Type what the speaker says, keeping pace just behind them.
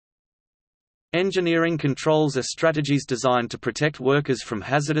Engineering controls are strategies designed to protect workers from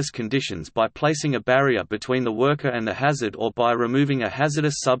hazardous conditions by placing a barrier between the worker and the hazard or by removing a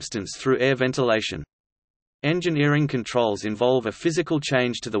hazardous substance through air ventilation. Engineering controls involve a physical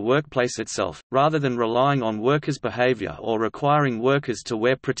change to the workplace itself, rather than relying on workers' behavior or requiring workers to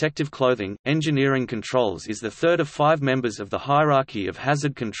wear protective clothing. Engineering controls is the third of 5 members of the hierarchy of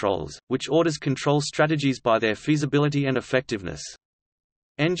hazard controls, which orders control strategies by their feasibility and effectiveness.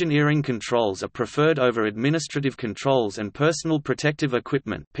 Engineering controls are preferred over administrative controls and personal protective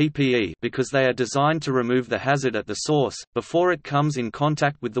equipment (PPE) because they are designed to remove the hazard at the source, before it comes in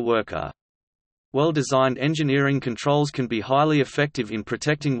contact with the worker. Well-designed engineering controls can be highly effective in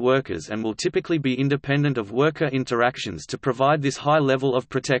protecting workers and will typically be independent of worker interactions to provide this high level of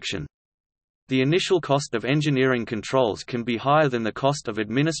protection. The initial cost of engineering controls can be higher than the cost of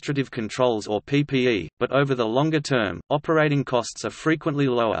administrative controls or PPE, but over the longer term, operating costs are frequently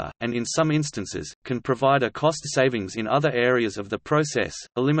lower, and in some instances, can provide a cost savings in other areas of the process.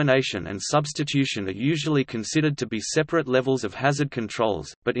 Elimination and substitution are usually considered to be separate levels of hazard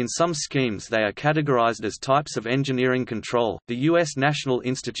controls, but in some schemes they are categorized as types of engineering control. The U.S. National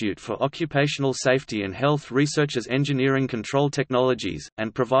Institute for Occupational Safety and Health researches engineering control technologies,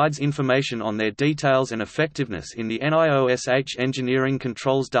 and provides information on their details and effectiveness in the NIOSH Engineering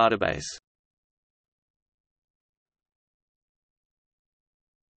Controls database.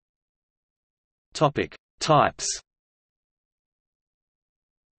 Topic: Types.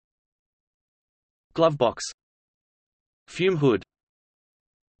 Glovebox, fume hood,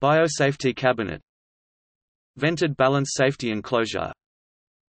 biosafety cabinet, vented balance safety enclosure,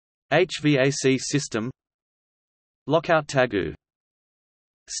 HVAC system, lockout tagu,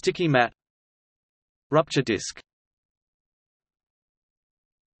 sticky mat, rupture disc.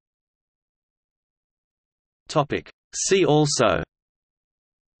 Topic: See also.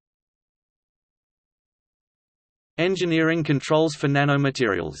 Engineering controls for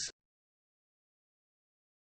nanomaterials.